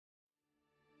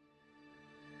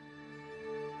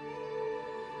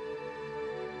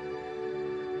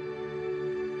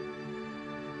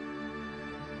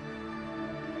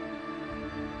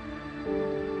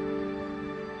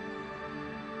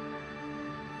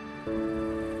There's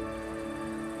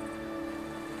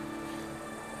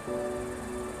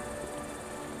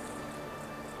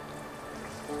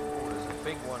a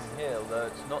big one here, although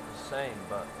it's not the same,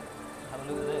 but have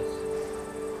a look at this.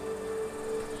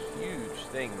 Huge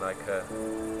thing, like a,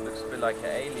 looks a bit like an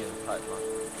alien type one.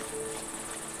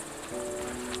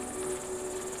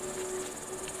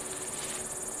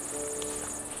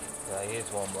 Yeah, here's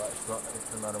one, but it's not,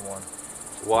 it's another one.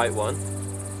 White one?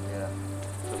 Yeah.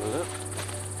 Have a look.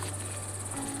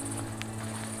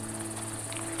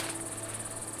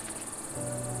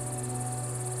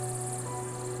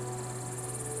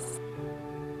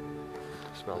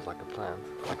 Smells like a plant,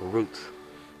 like a root.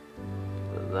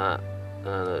 Look at that.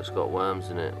 It's got worms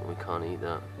in it. We can't eat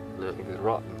that. Look, it's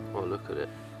rotten. Oh, look at it.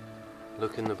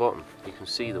 Look in the bottom. You can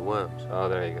see the worms. Oh,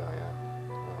 there you go, yeah.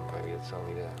 Oh, maybe it's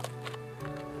only there.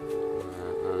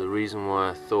 The reason why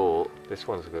I thought this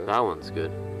one's good. That one's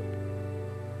good.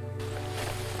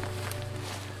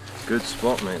 Good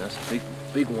spot, mate. That's a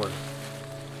big one.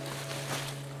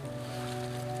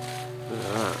 Look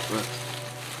at that. Look.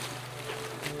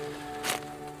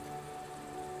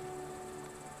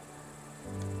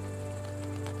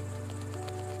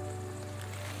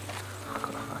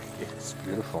 It's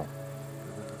beautiful.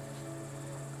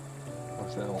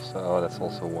 What's that also? Oh, that's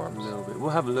also worms. A little bit. We'll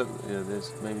have a look. Yeah,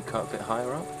 there's maybe cut a bit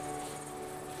higher up.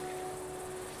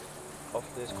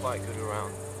 Often there's quite good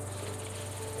around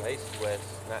places where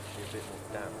it's naturally a bit more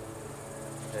damp.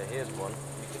 Yeah, here's one.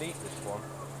 You can eat this one.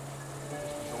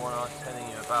 The one I was telling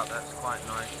you about, that's quite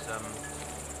nice. You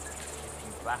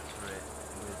can batter it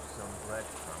with some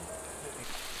breadcrumbs.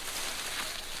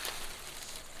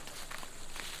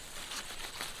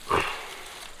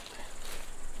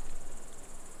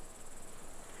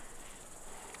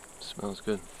 Smells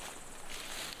good.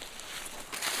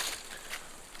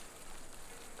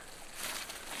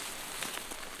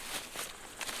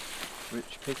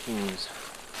 Rich pickings.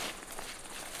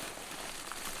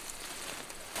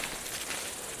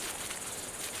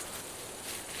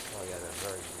 Oh yeah, they're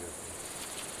very beautiful.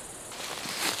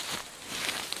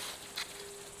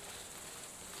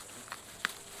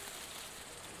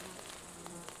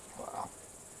 Wow.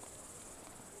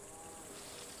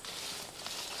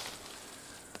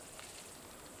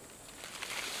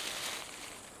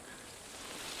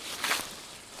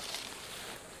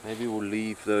 Maybe we'll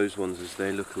leave those ones as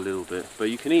they look a little bit, but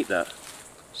you can eat that.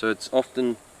 So it's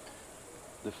often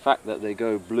the fact that they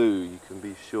go blue, you can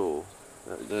be sure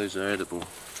that those are edible.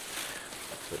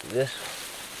 Look at this.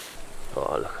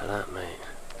 Oh, look at that, mate.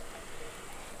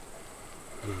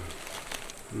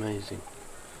 Amazing.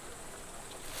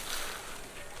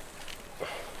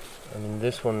 I mean,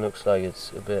 this one looks like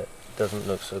it's a bit, doesn't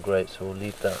look so great, so we'll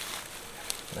leave that.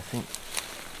 I think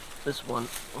this one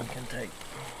we can take.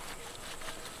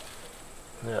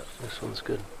 Yeah, this one's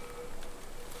good.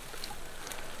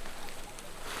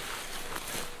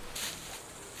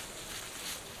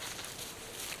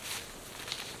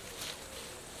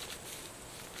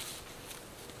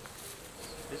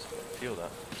 This one, feel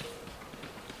that.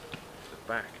 The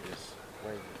back is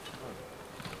way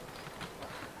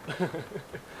different.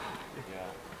 Yeah,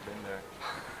 been there.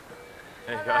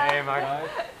 Hey guys. Hey Mark.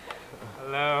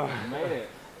 Hello. You made it.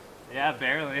 Yeah,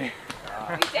 barely.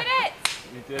 We did it!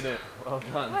 You did it. Well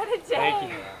done. What a day!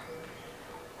 Thank you.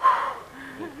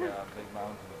 Big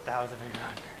mountain. That was a big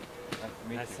run. Nice to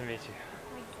meet Nice to meet you.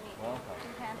 Welcome.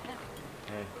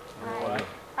 Hey. Hi.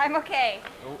 I'm okay.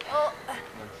 Oh.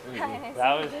 Nice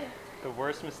That was the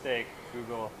worst mistake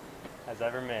Google has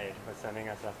ever made was sending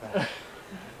us up there.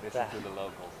 Listen to the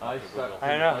locals. I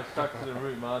stuck to the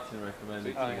route Martin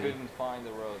recommended. I couldn't find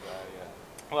the road.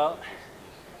 Well,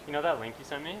 you know that link you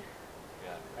sent me?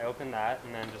 Yeah. I opened that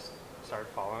and then just started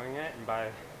following it, and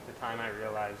by the time I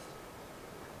realized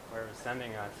where it was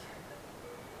sending us,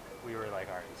 we were like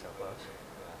already so close.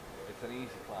 Yeah. It's an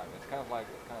easy climb. It's kind of like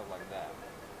that.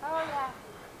 Oh yeah.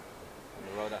 And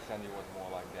the road I sent you was more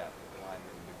like that. The climb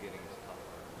in the beginning is tougher.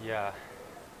 Yeah.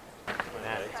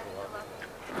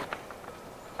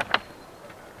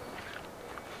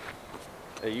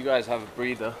 Hey, you guys have a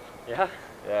breather. Yeah?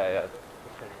 Yeah.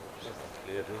 Just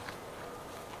clear this.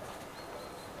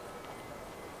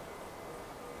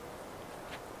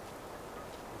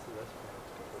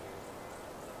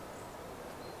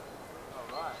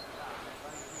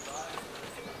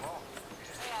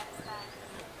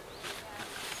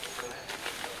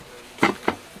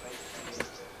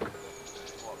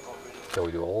 Shall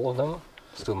we do all of them?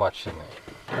 It's too much in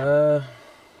there.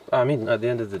 I mean, at the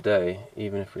end of the day,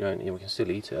 even if we don't eat, we can still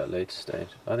eat it at a later stage.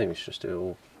 I think we should just do it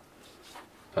all,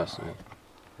 personally.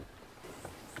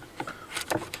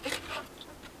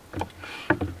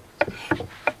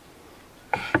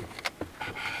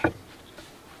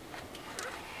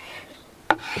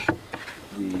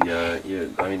 Yeah,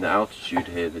 I mean the altitude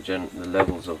here, the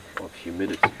levels of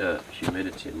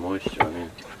humidity and moisture. I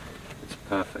mean, it's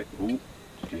perfect. Ooh,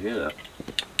 did you hear that?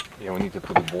 Yeah, we need to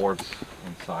put the boards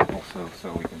inside also,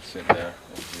 so we can sit there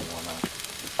if we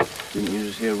wanna. Didn't you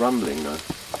just hear rumbling though?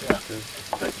 Yeah.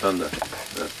 Like thunder.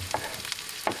 Yeah.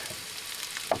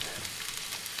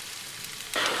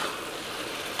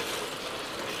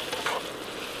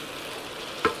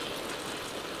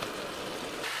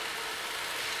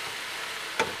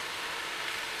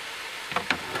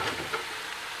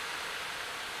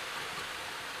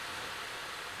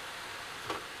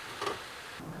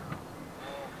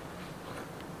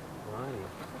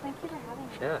 Thank you for having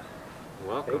me. Yeah.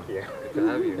 Welcome. Thank you. Good to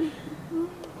have you.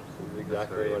 This is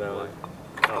exactly what I want.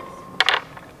 Oh,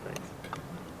 thanks.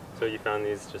 So you found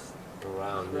these just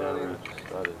Around, yeah, we just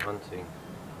started hunting.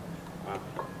 wow.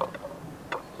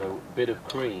 So, a bit of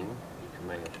cream, you can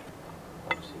make it.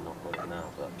 Obviously not got it now,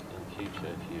 but in future,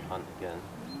 if you hunt again,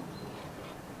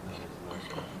 there's nice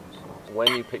mushrooms.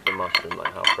 When you pick the mushroom,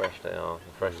 like how fresh they are,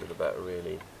 the fresher the better,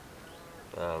 really.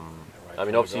 I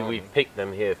mean, obviously we picked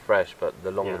them here fresh, but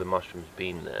the longer the mushroom's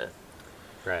been there,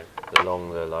 Right. the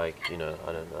longer, like, you know,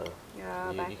 I don't know.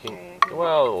 Yeah, You bacteria. can,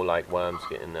 well, or like worms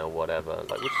get in there, or whatever.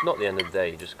 Like, which is not the end of the day.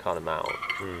 You just cut them out.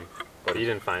 Mm. But You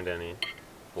didn't find any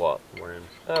what? worms.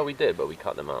 We did, but we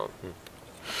cut them out.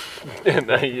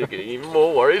 Now you're getting even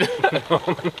more worried.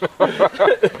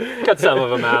 Cut some of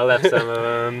them out, left some of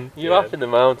them. You're up in the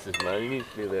mountains, man. You need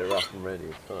to be there rough and ready.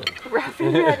 It's fine. Rough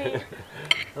and ready.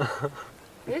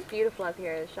 It is beautiful up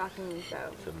here, shockingly so.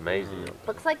 It's amazing.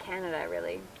 Looks like Canada,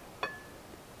 really.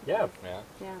 Yeah, Yeah.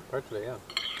 partly, yeah.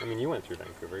 I mean, you went through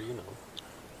Vancouver, you know.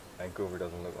 Vancouver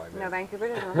doesn't look like this. No, Vancouver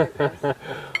doesn't look like this. Well,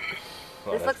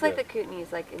 This that's looks like good. the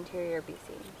Kootenays, like interior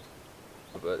BC.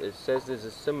 But it says there's a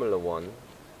similar one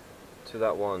to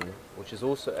that one, which is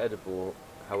also edible.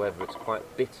 However, it's quite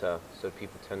bitter, so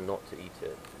people tend not to eat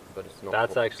it. But it's not.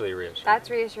 That's actually reassuring. That's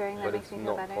reassuring. That But makes it's me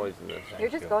feel not better. poisonous. You're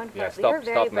just going for Yeah, it. stop, You're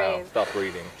very stop now. brave. Stop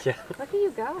reading. Yeah. Look at you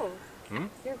go. Hmm?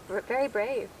 You're very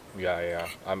brave. Yeah.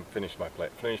 I'm finished my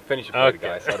plate. Finish your plate, Okay.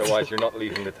 guys. Otherwise, you're not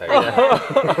leaving the table.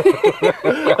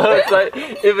 It's like,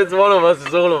 if it's one of us,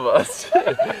 it's all of us.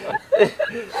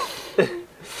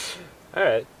 All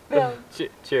right. Bill,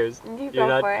 Cheers. you You're go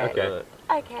not for it. okay.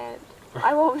 I can't.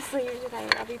 I won't sleep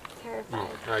tonight. I'll be terrified.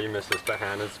 Oh, you missed this, but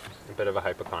Hannah's a bit of a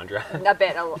hypochondriac. A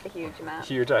bit, a huge amount.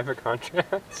 Huge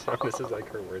hypochondriac. So this is like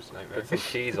her worst nightmare. Put some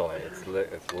cheese on it.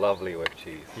 It's lovely with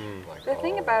cheese. Mm. Like, The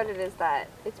thing oh. about it is that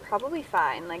it's probably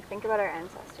fine. Like, think about our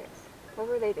ancestors. What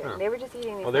were they doing? Huh. They were just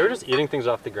eating these Well, they were things. just eating things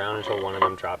off the ground until one of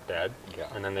them dropped dead, Yeah.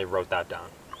 and then they wrote that down.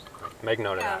 Make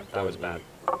note of Yeah. that. That was bad.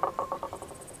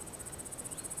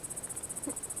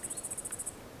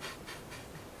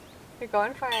 You're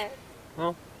going for it.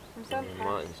 Well, I'm so impressed.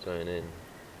 Martin's going in.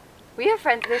 We have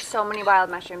friends. There's so many wild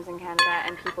mushrooms in Canada,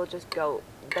 and people just go.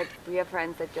 Like, we have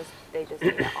friends that they just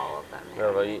eat all of them.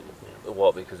 No, but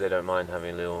what? Because they don't mind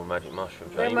having little magic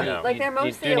mushrooms. They're You mo- need- like, you- they're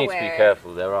mostly You do need to be aware.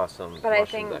 careful. There are some But I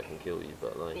mushrooms think- that can kill you,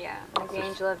 but like. Yeah, like the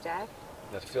Angel of Death.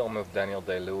 That film of Daniel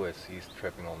Day-Lewis, he's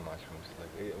tripping on mushrooms.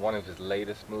 Like one of his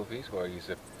latest movies where he's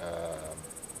a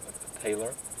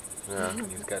tailor. Yeah.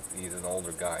 He's an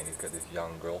older guy and he's got this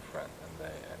young girlfriend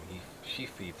she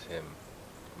feeds him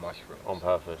mushrooms. On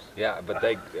purpose. Yeah, but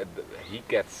he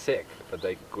gets sick, but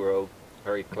they grow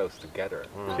very close together.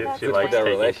 Oh, she, that's she Good likes for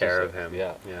their taking care of relationship.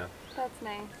 him. Yeah. Yeah. That's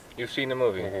nice. You've seen the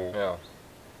movie? Mhm. Yeah.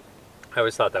 I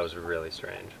always thought that was really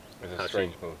strange. It's How a she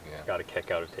strange movie, yeah. got a kick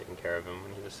out of taking care of him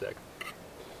when he was sick.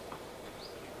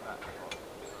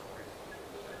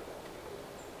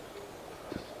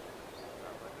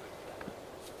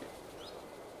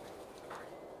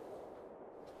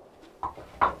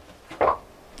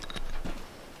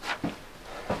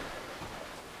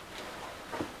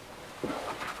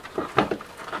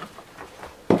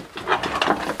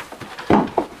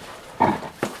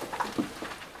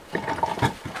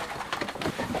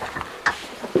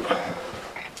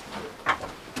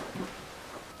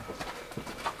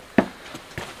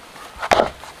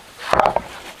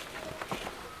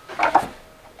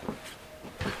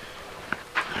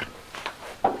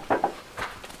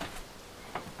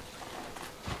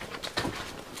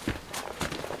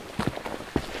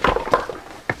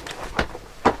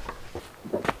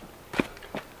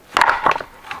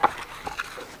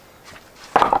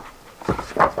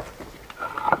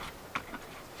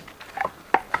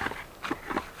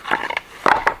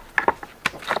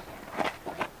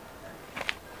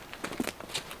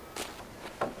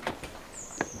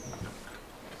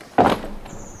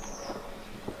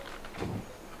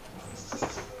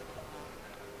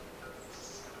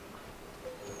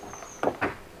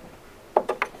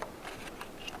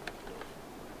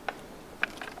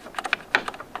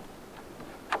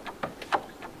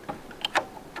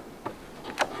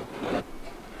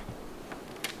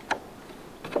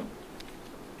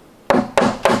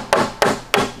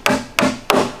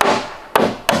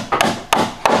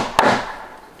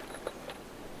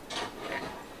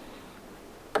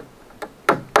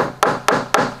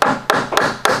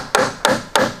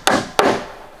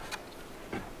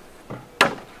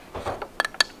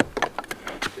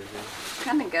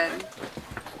 good.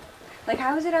 Like,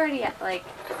 how is it already at, like,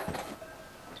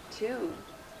 2?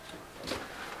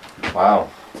 Wow.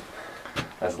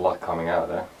 There's a lot coming out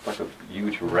there. It's like a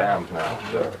huge ramp now.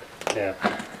 Dirt. Yeah.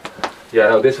 Yeah,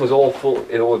 no, this was all full,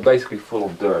 it was basically full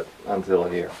of dirt until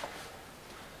here.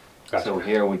 Gotcha. So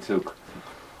here we took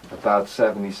about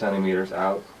 70 centimeters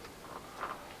out.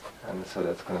 And so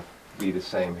that's going to be the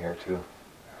same here too.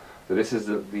 So this is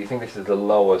do you think this is the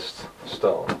lowest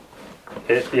stone?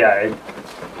 There's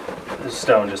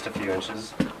stone just a few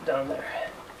inches down there.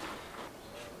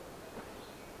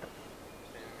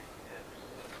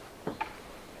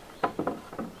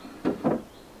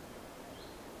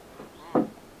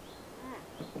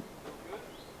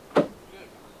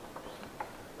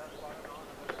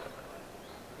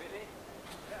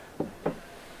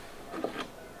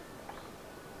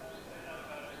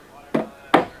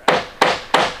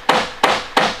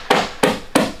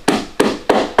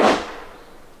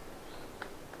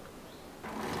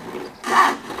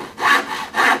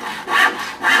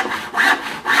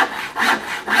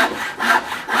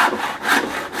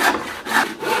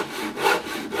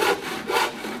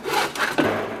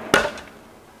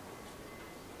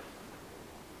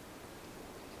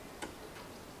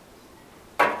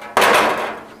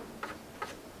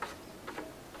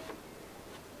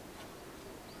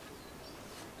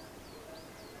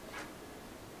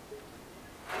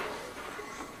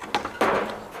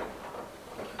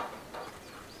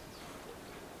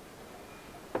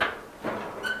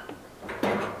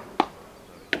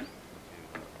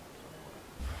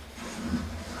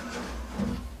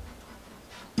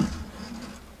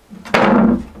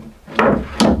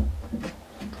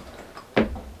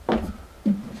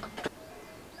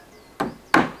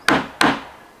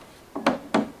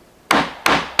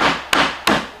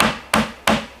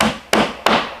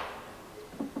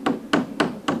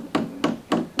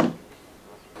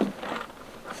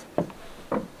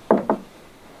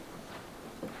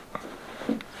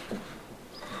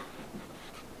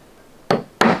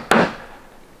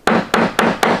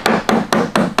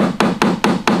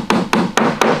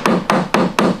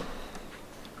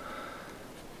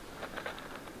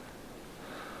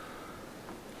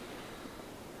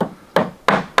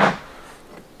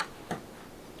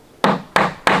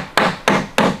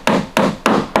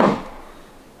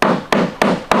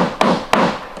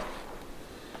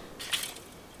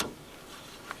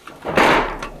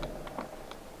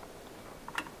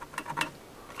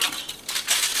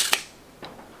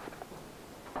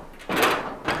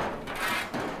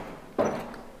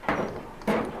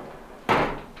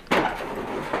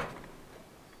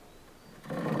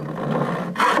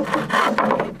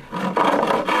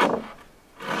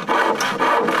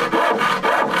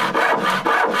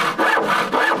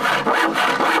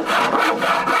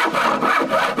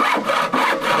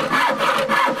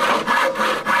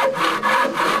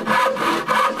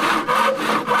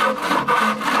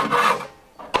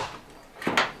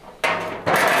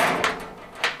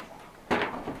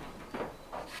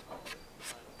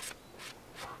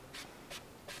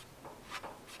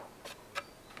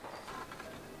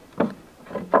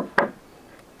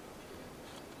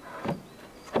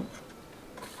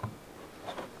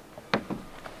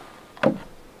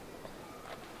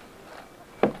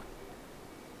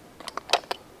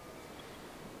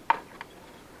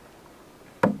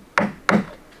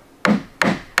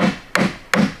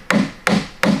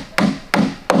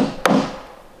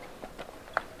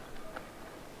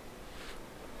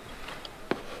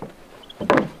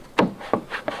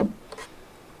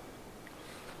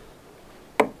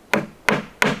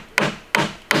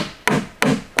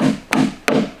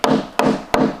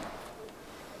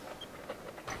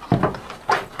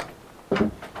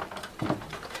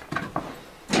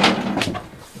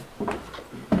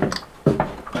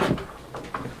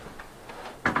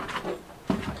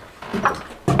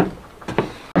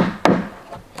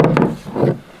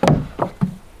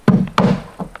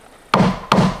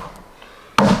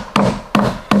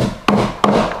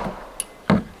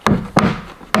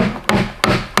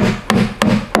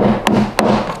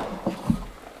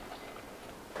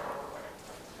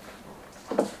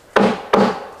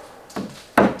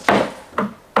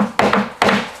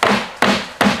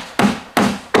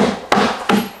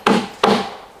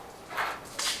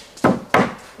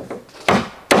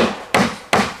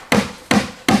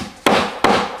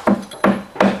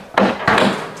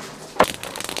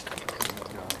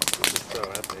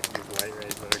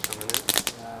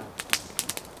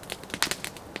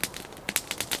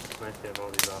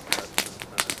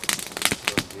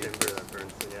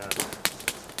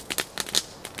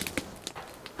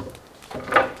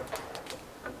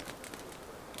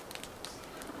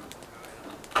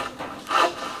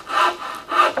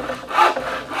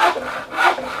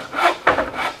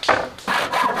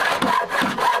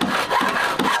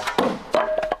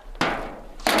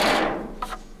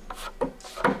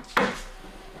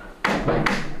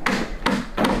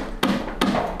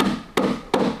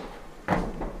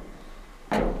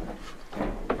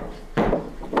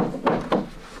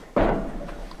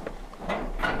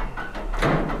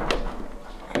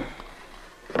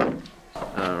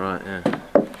 Oh right, yeah.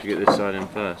 Should you get this side in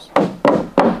first?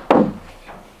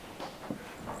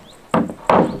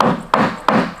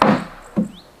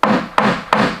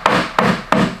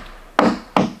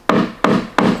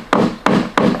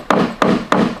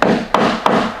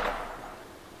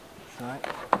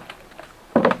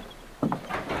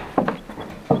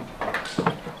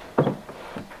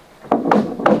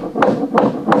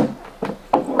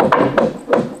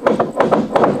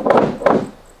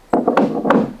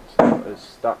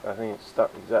 Stuck, I think it's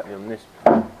stuck exactly on this.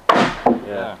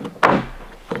 Yeah.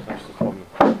 That's the problem.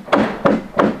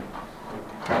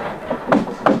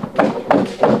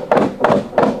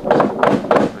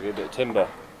 I'll get a bit of timber.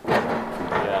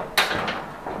 Yeah.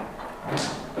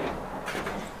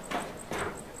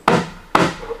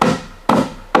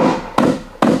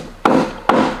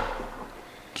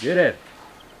 Did it.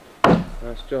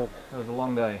 Nice job. That was a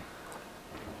long day.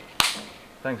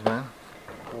 Thanks, man.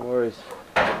 No worries.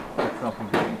 Something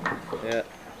good. Yeah.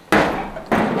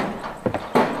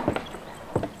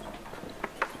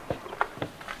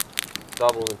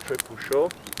 Double and triple sure,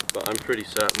 but I'm pretty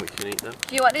certain we can eat them.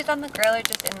 Do you want these on the grill or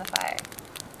just in the fire?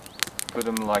 Put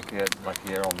them like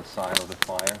here on the side of the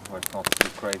fire, where it's not too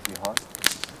crazy hot.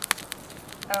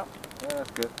 Oh. Yeah,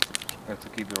 that's good. You have to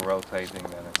keep it rotating,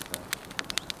 then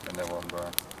then they won't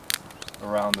burn.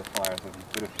 Around the fire, so if you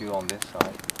put a few on this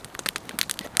side,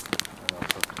 it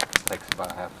also takes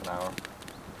about half an hour.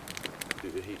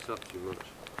 If it heats up too much.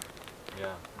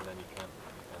 Yeah, and then you can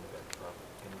get sharp.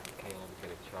 You can't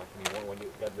get it sharp. When you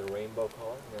get the rainbow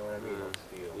color, you know what I mean, on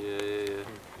steel. Yeah.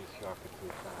 You sharp it too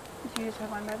fast. Did you just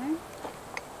have one brother?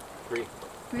 3.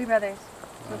 3 brothers.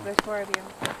 So there's 4 of you.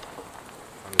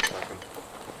 I'm the second.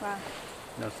 Wow.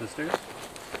 No sisters?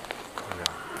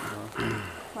 Yeah.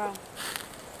 Wow.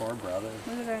 4 brothers.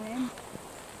 What are their names?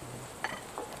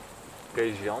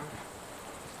 Jan,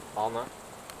 Anna,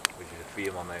 which is a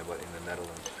female name, but in the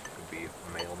Netherlands could be a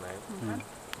male name.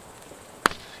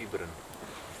 Sibren.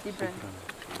 Sibren.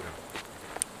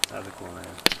 That's a cool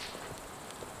name.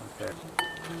 Okay.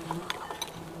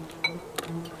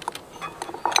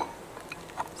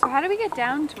 So how do we get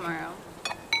down tomorrow?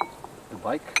 The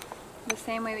bike? The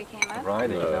same way we came up?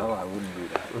 Riding? No. No, I wouldn't do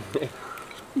that.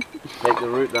 Take the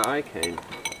route that I came.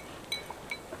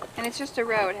 And it's just a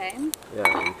road, hey?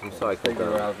 Yeah, you can cycle Take the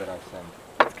down. route that I sent.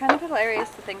 It's kind of hilarious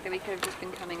to think that we could have just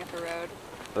been coming up a road.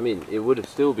 I mean, it would have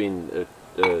still been a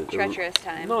Treacherous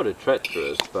time. Not a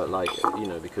treacherous, but like, you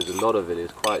know, because a lot of it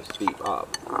is quite steep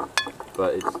up.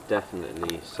 But it's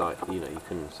definitely, you know, you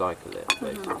can cycle it,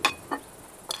 basically.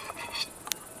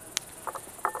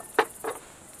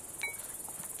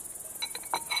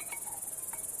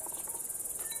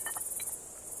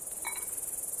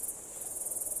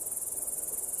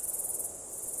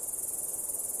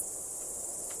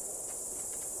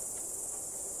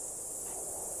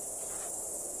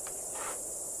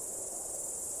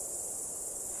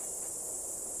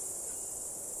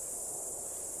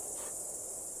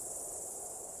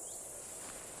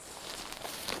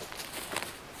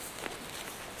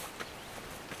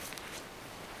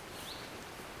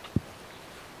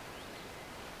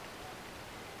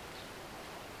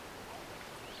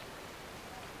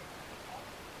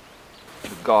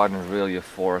 The garden is really a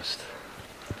forest.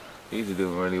 These are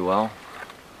doing really well.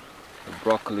 The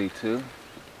broccoli too.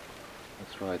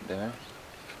 That's right there.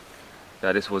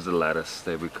 Yeah, this was the lettuce.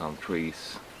 They become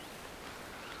trees.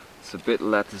 It's a bit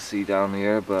lettucey down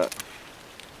here, but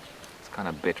it's kind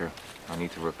of bitter. I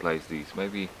need to replace these.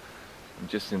 Maybe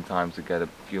just in time to get a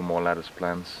few more lettuce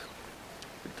plants.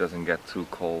 It doesn't get too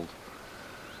cold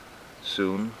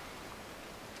soon.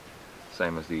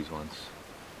 Same as these ones.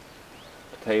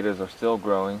 Potatoes are still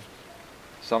growing.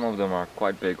 Some of them are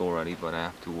quite big already, but I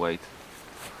have to wait.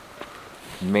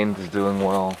 Mint is doing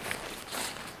well.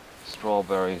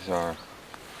 Strawberries are,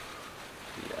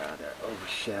 yeah, they're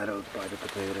overshadowed by the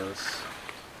potatoes.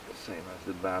 Same as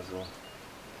the basil.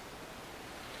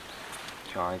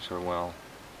 Chives are well.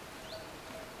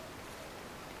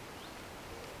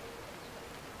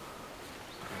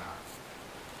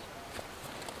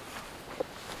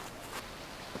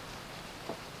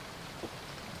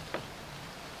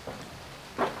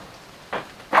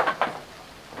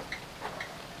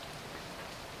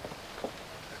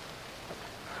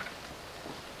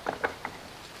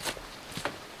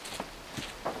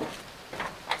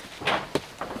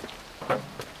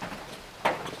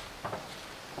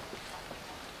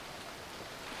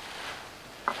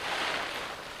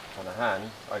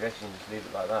 guess you can just leave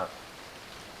it like that.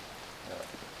 Yeah.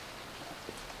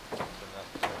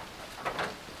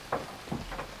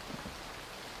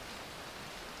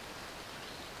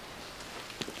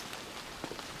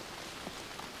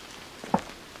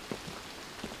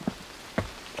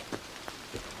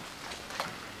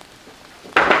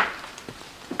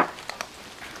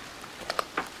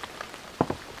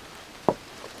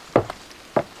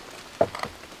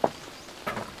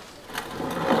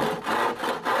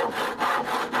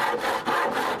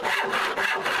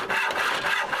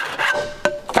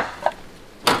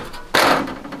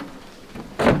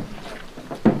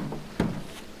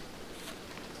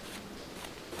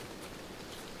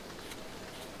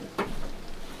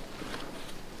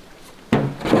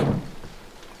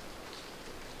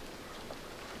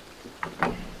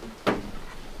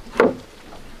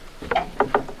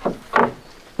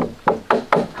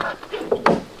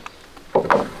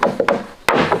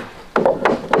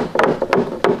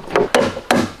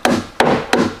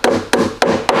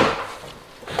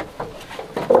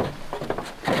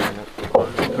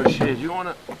 Do you want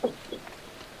it? I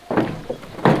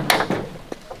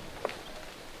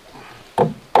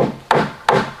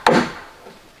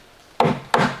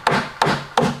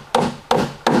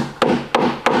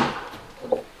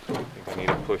think I need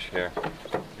a push here.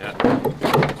 Yeah.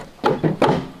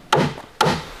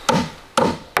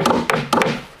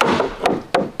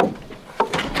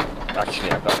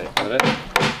 Actually, I got it. Got it?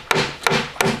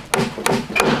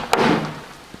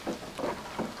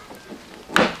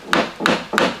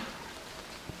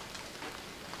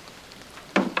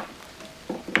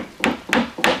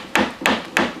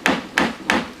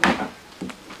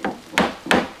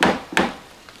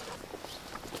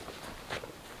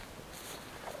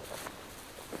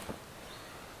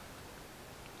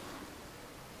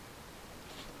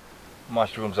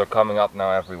 Mushrooms are coming up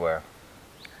now everywhere.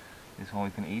 This one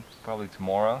we can eat probably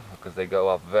tomorrow because they go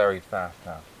up very fast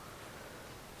now.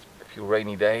 A few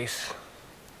rainy days.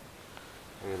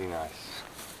 Really nice.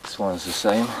 This one's the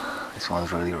same. This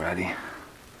one's really ready.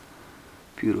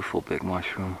 Beautiful big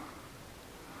mushroom.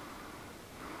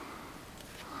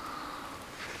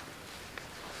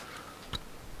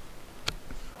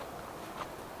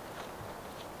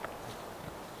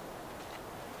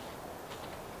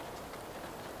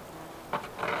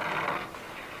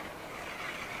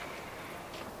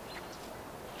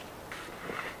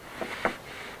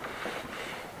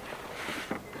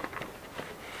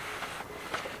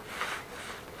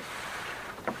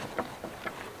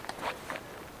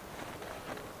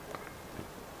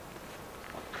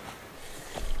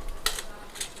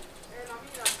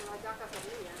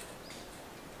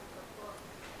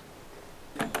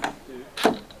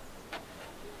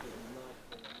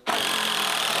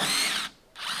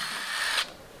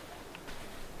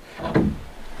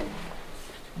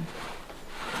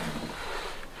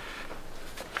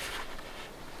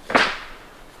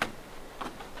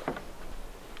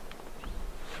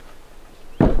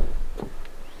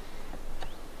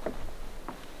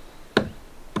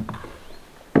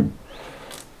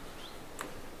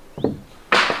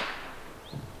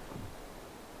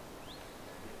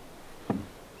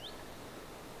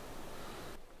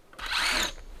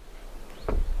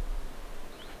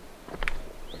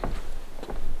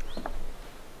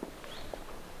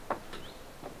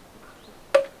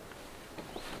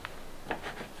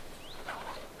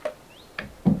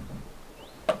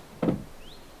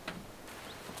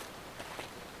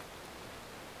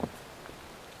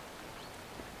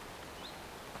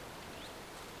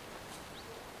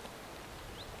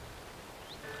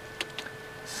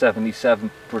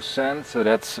 %, so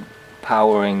that's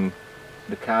powering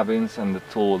the cabins and the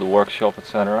tool, the workshop,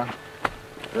 etc.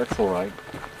 That's alright.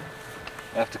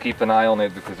 I have to keep an eye on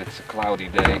it because it's a cloudy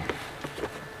day.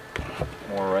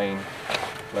 More rain,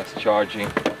 less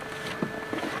charging.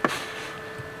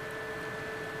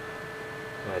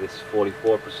 Yeah, this is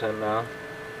 44% now.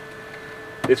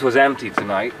 This was empty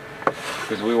tonight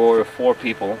because we were 4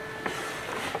 people.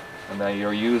 And then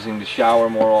you're using the shower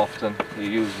more often, you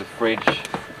use the fridge,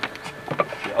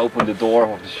 you open the door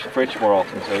of the fridge more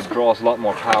often, so it draws a lot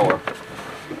more power.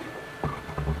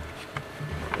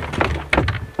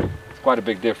 It's quite a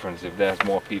big difference. If there's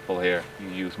more people here, you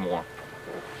use more.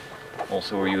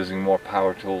 Also, we're using more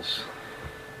power tools.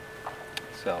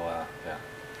 So yeah,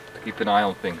 to keep an eye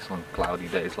on things on cloudy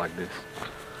days like this.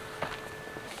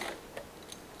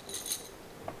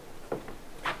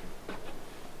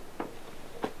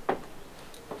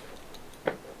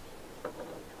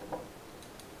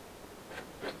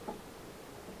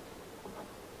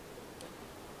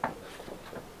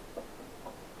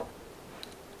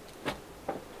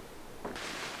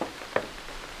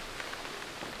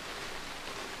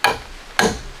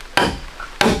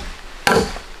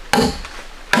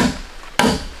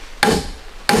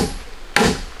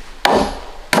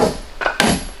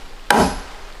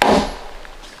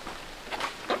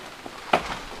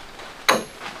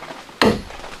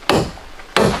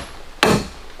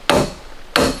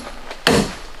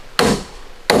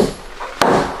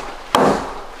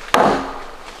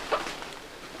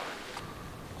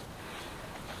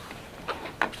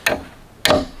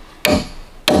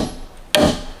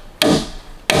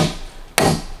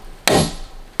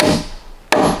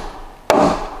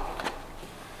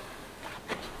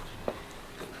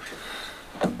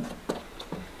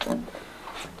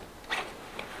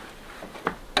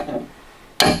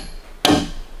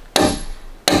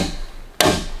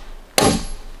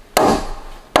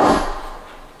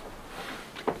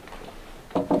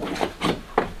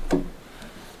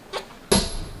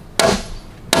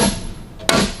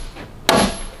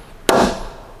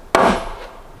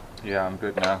 Yeah, I'm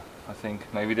good now. I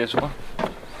think maybe this one.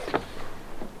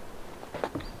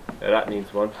 Yeah, that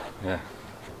needs one. Yeah.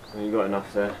 You got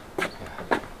enough there. Yeah.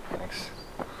 Thanks.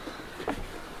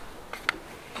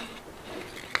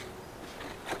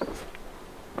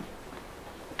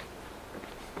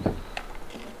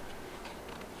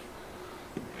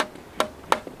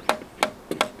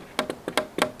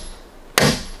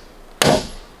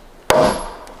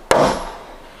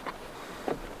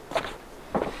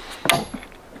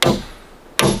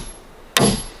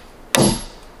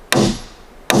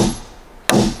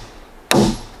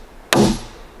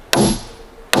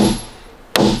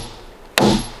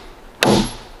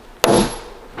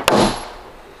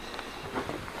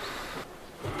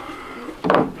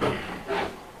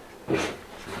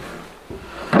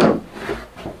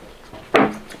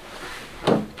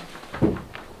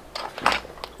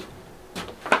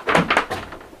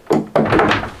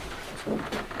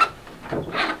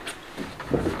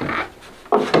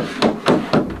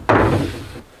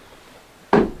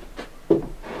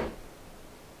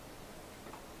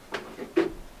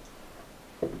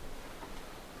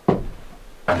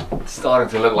 It's starting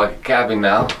to look like a cabin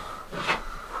now.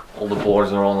 All the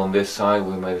boards are on this side.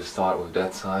 We made a start with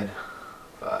that side,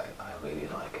 but I really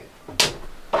like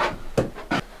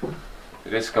it.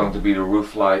 It is going to be the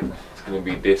roof light. It's going to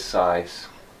be this size.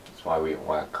 That's why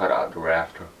I cut out the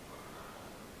rafter.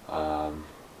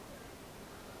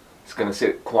 It's going to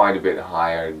sit quite a bit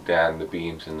higher than the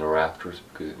beams and the rafters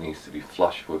because it needs to be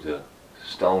flush with the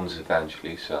stones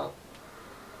eventually. So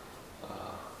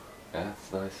yeah,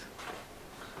 it's nice.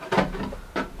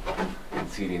 You can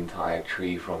see the entire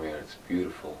tree from here. It's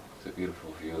beautiful. It's a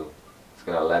beautiful view. It's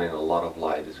going to let in a lot of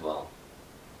light as well.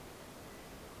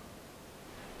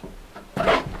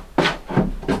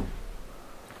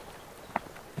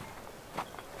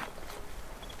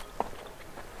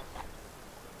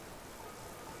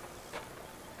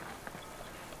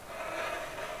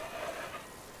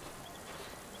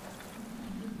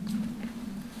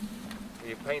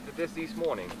 You painted this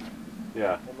morning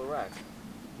Yeah. on the rack.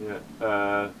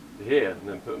 Yeah. Here, and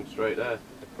then put them straight there.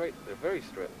 They're very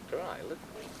straight, dry. Look.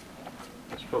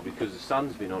 That's probably because the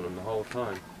sun's been on them the whole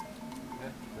time.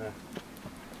 Yeah. Yeah.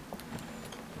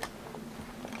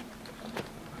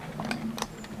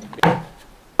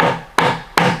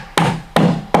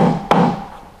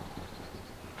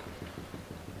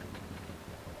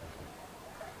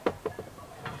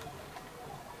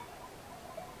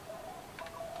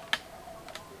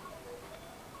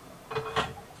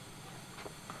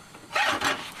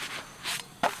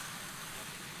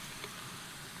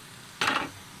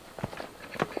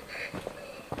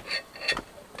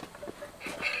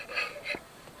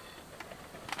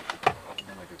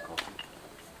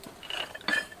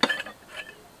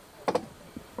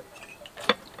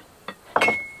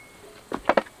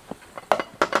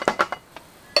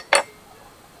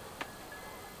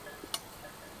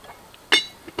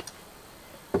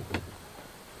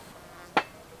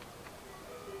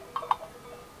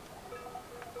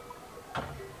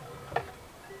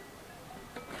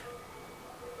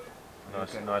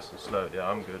 Nice and slow. Yeah,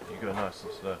 I'm good. You go nice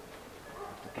and slow.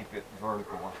 Have to keep it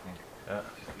vertical, I think. Yeah.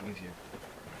 Just easier.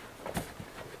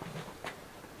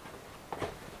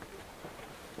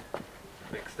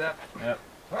 Big step. Yep.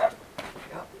 Yep.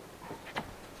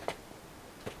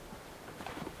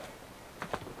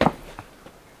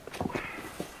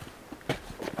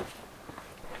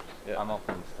 Yeah. I'm up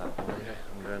on the step. Okay,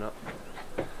 I'm going up.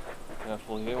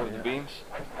 Careful here with the beams.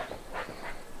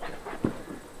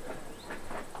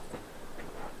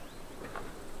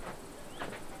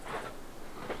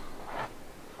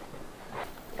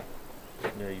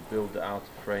 Yeah, you build the outer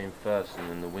frame first and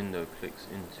then the window clicks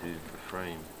into the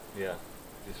frame. Yeah, it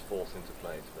just falls into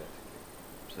place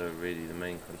basically. So really the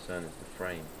main concern is the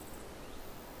frame.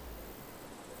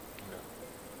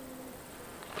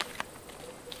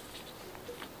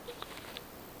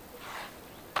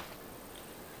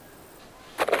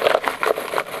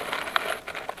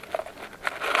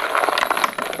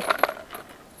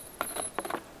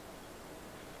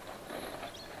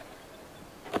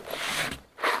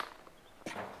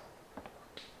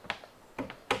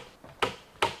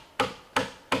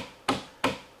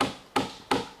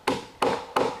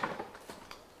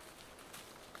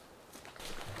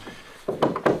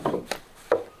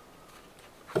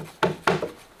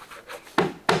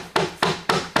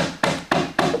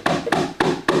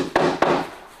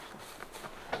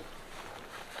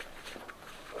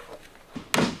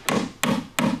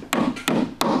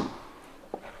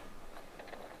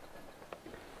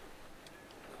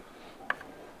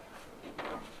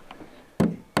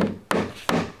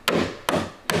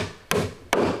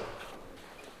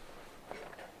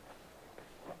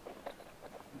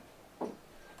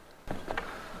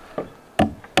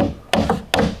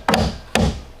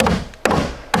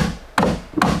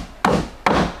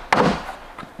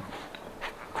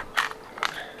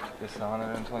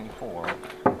 4.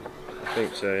 I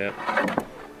think so, yeah.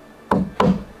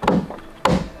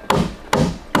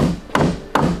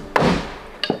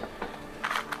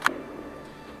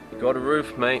 You got a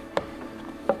roof, mate.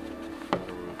 You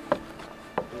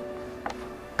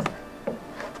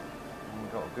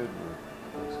got a good roof.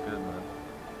 Looks good, man.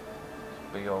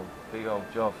 Big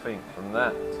old job, I think, from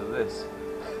that to this.